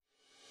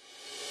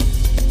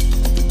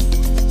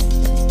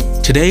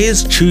Today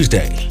is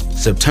Tuesday,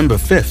 September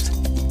 5th,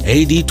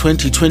 AD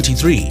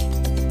 2023.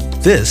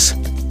 This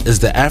is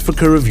the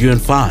Africa Review in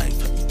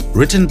 5,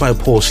 written by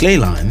Paul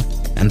Schleierlein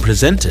and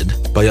presented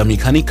by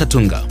Amikani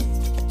Katunga.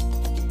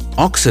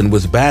 Oxen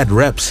with bad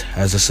reps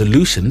as a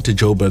solution to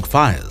Joburg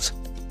fires.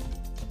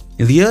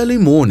 In the early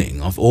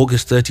morning of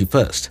August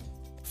 31st,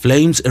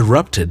 flames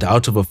erupted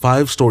out of a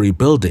 5-story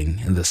building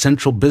in the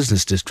central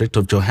business district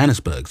of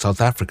Johannesburg, South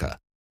Africa,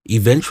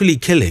 eventually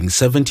killing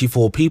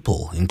 74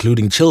 people,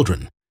 including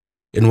children,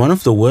 in one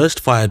of the worst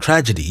fire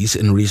tragedies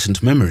in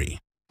recent memory.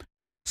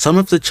 Some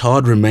of the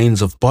charred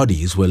remains of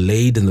bodies were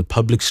laid in the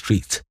public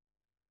streets.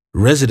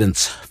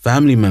 Residents,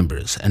 family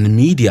members, and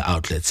media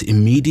outlets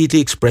immediately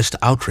expressed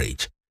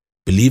outrage,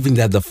 believing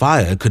that the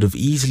fire could have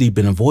easily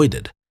been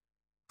avoided.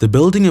 The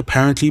building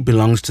apparently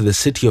belongs to the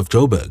city of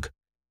Joburg,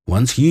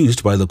 once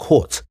used by the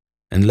courts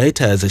and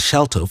later as a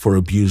shelter for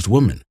abused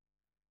women.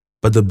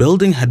 But the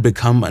building had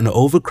become an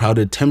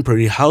overcrowded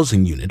temporary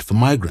housing unit for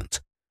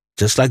migrants,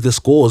 just like the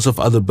scores of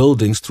other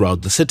buildings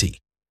throughout the city.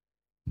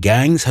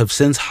 Gangs have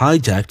since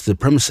hijacked the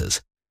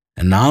premises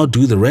and now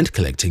do the rent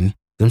collecting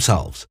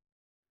themselves.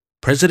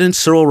 President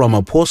Cyril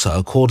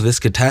Ramaphosa called this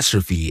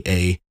catastrophe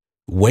a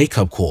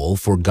wake-up call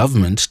for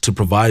government to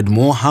provide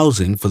more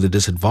housing for the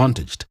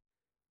disadvantaged.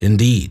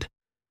 Indeed,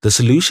 the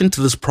solution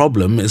to this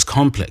problem is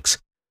complex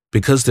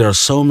because there are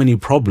so many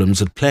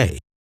problems at play.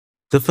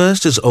 The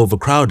first is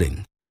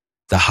overcrowding.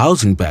 The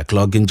housing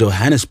backlog in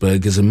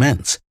Johannesburg is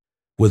immense,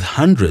 with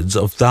hundreds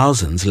of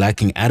thousands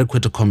lacking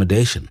adequate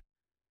accommodation.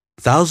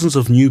 Thousands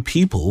of new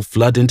people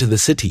flood into the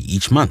city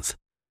each month.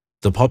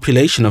 The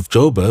population of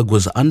Joburg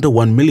was under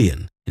 1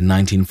 million in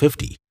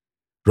 1950,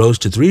 rose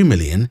to 3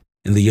 million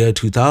in the year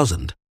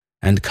 2000,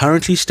 and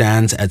currently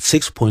stands at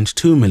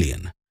 6.2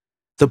 million.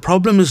 The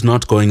problem is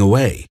not going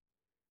away.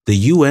 The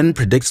UN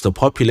predicts the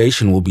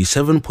population will be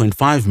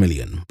 7.5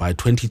 million by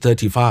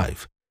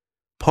 2035.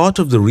 Part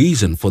of the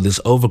reason for this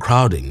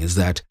overcrowding is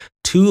that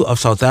 2 of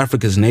South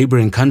Africa's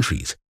neighboring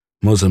countries,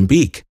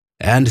 Mozambique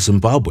and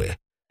Zimbabwe,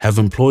 have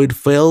employed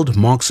failed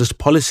Marxist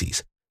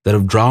policies that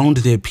have drowned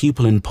their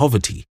people in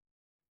poverty.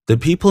 The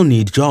people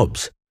need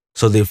jobs,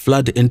 so they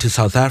flood into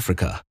South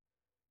Africa.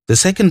 The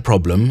second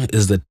problem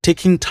is the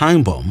ticking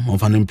time bomb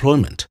of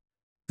unemployment.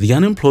 The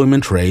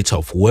unemployment rate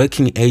of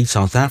working-age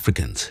South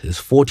Africans is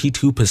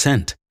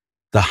 42%,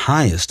 the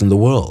highest in the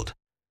world.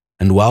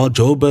 And while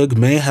Joburg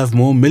may have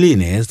more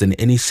millionaires than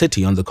any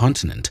city on the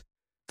continent,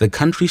 the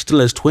country still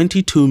has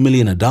 22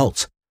 million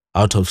adults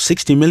out of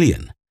 60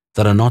 million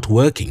that are not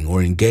working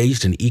or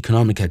engaged in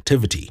economic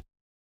activity.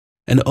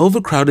 An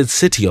overcrowded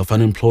city of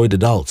unemployed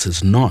adults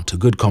is not a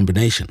good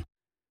combination.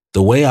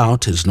 The way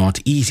out is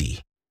not easy.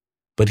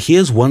 But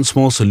here's one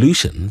small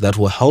solution that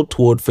will help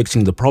toward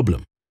fixing the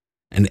problem: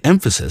 an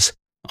emphasis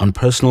on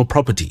personal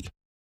property.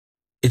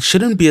 It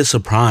shouldn't be a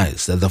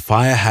surprise that the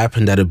fire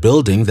happened at a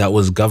building that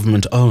was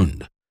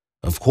government-owned.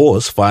 Of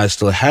course, fires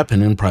still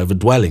happen in private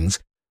dwellings,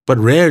 but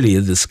rarely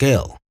at this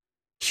scale.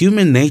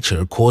 Human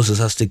nature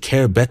causes us to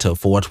care better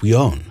for what we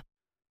own.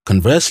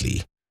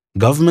 Conversely,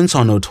 governments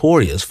are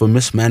notorious for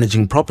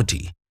mismanaging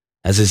property,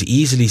 as is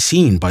easily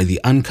seen by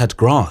the uncut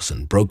grass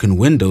and broken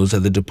windows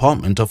at the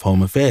Department of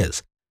Home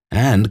Affairs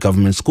and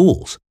government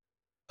schools.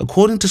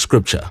 According to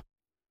scripture,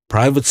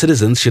 private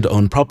citizens should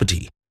own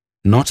property,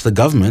 not the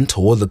government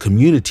or the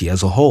community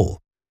as a whole.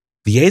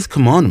 The 8th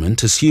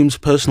commandment assumes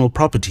personal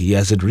property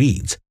as it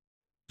reads,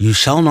 "You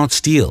shall not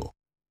steal."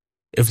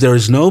 If there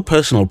is no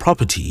personal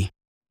property,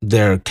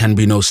 there can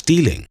be no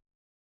stealing.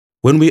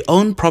 When we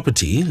own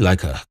property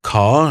like a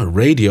car, a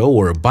radio,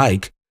 or a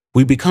bike,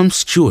 we become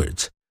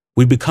stewards,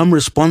 we become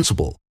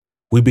responsible,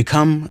 we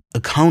become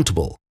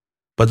accountable.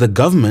 But the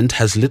government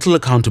has little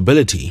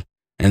accountability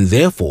and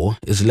therefore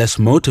is less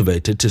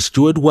motivated to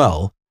steward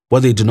well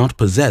what they do not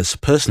possess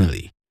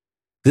personally.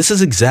 This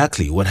is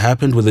exactly what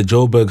happened with the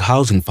Joburg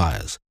housing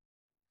fires.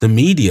 The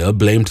media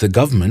blamed the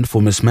government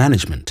for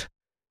mismanagement.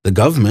 The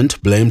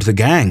government blamed the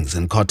gangs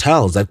and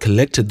cartels that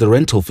collected the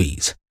rental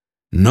fees.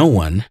 No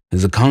one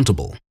is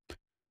accountable.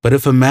 But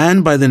if a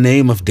man by the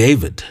name of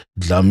David,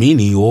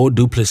 Dlamini, or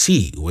Du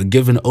Plessis were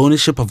given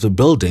ownership of the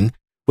building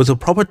with a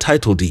proper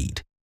title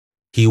deed,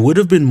 he would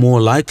have been more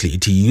likely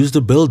to use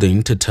the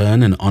building to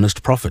turn an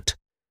honest profit.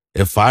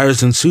 If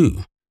fires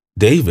ensue,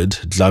 David,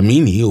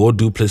 Dlamini, or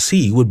Du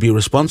Plessis would be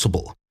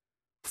responsible.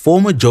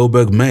 Former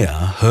Joburg Mayor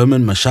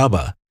Herman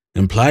Mashaba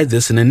implied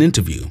this in an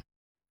interview,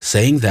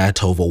 saying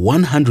that over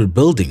 100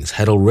 buildings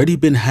had already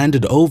been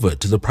handed over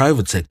to the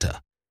private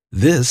sector.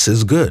 This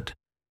is good.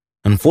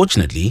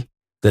 Unfortunately,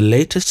 the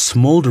latest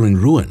smoldering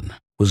ruin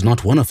was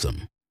not one of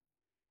them.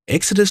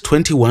 Exodus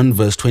 21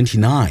 verse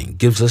 29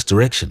 gives us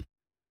direction.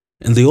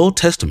 In the Old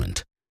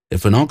Testament,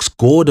 if an ox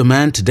gored a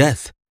man to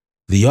death,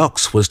 the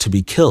ox was to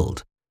be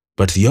killed,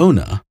 but the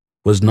owner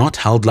was not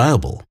held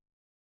liable.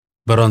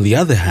 But on the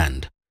other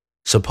hand,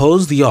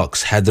 suppose the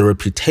ox had the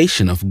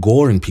reputation of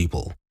goring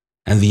people,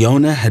 and the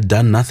owner had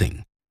done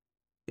nothing.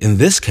 In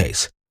this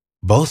case,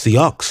 both the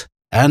ox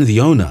and the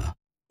owner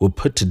were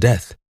put to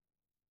death.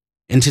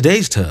 In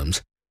today's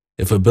terms,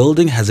 if a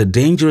building has a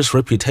dangerous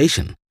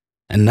reputation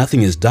and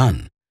nothing is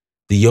done,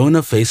 the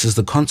owner faces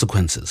the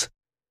consequences.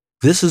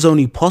 This is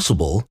only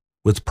possible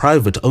with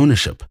private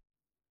ownership.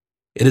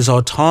 It is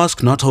our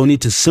task not only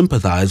to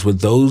sympathize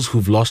with those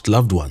who've lost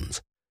loved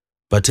ones,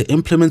 but to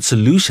implement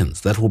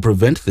solutions that will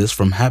prevent this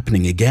from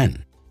happening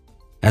again.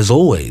 As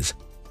always,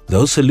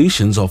 those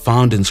solutions are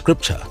found in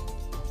Scripture.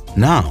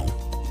 Now,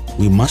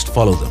 we must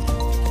follow them.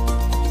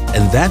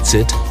 And that's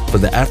it for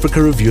the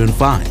Africa Review in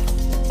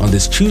 5 on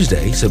this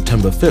Tuesday,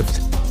 September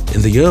 5th,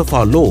 in the year of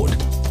our Lord,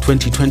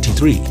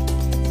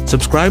 2023.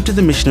 Subscribe to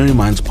the Missionary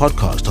Minds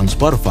podcast on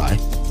Spotify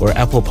or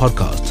Apple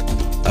Podcasts.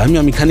 I'm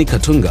Yamikani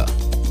Katunga.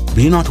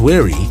 Be not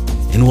weary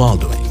in well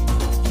doing.